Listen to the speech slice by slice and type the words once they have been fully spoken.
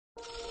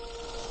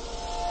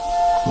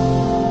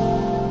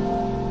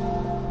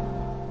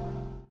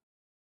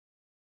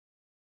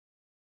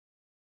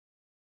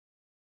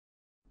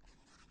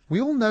We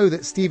all know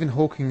that Stephen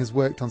Hawking has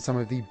worked on some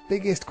of the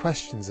biggest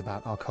questions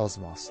about our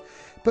cosmos,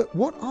 but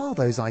what are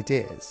those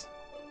ideas?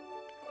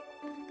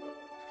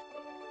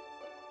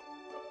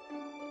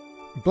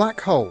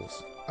 Black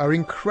holes are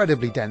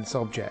incredibly dense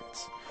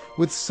objects,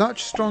 with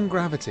such strong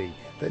gravity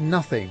that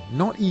nothing,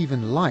 not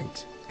even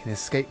light, can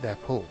escape their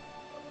pull.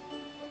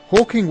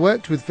 Hawking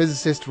worked with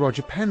physicist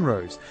Roger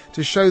Penrose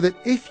to show that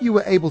if you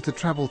were able to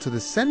travel to the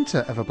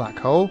centre of a black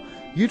hole,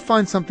 you'd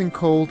find something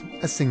called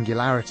a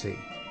singularity.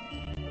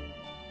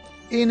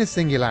 In a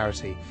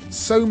singularity,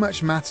 so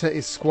much matter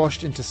is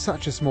squashed into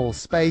such a small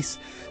space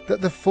that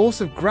the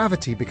force of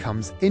gravity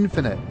becomes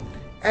infinite.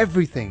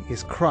 Everything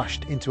is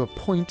crushed into a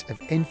point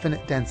of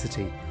infinite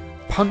density,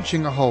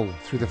 punching a hole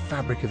through the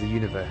fabric of the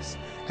universe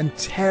and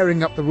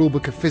tearing up the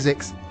rulebook of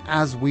physics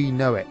as we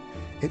know it.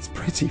 It's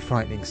pretty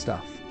frightening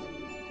stuff.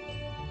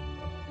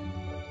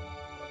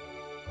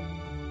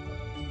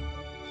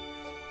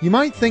 You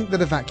might think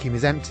that a vacuum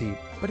is empty,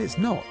 but it's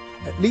not,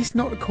 at least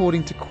not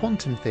according to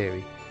quantum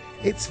theory.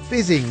 It's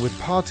fizzing with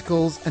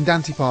particles and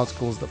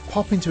antiparticles that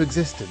pop into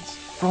existence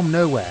from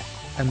nowhere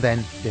and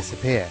then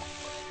disappear.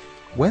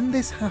 When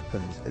this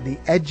happens at the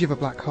edge of a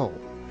black hole,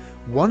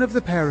 one of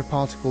the pair of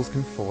particles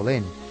can fall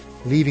in,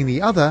 leaving the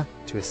other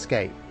to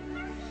escape.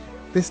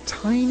 This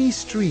tiny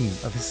stream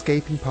of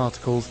escaping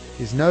particles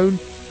is known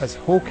as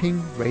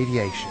Hawking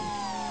radiation.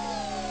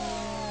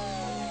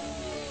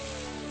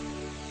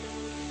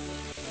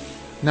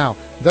 Now,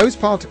 those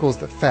particles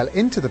that fell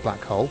into the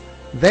black hole,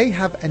 they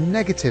have a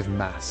negative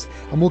mass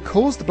and will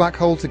cause the black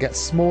hole to get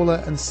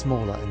smaller and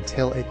smaller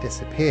until it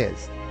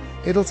disappears.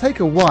 It'll take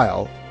a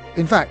while,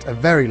 in fact a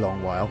very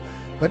long while,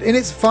 but in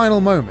its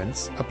final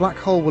moments a black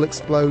hole will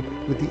explode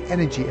with the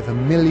energy of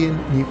 1,000,000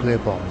 nuclear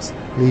bombs,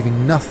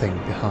 leaving nothing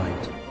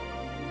behind.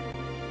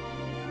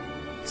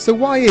 So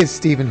why is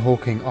Stephen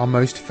Hawking our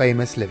most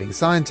famous living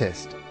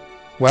scientist?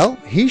 Well,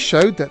 he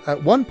showed that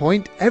at one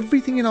point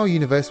everything in our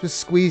universe was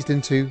squeezed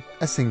into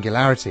a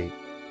singularity,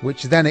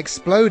 which then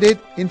exploded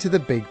into the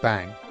Big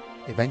Bang,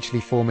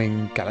 eventually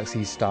forming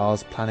galaxies,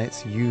 stars,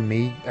 planets, you,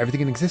 me,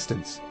 everything in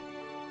existence.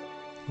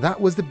 That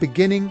was the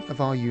beginning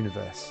of our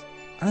universe.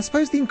 And I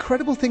suppose the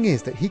incredible thing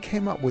is that he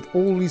came up with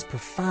all these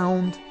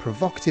profound,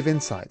 provocative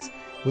insights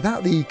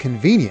without the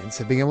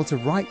convenience of being able to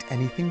write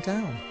anything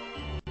down.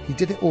 He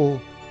did it all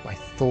by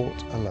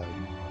thought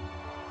alone.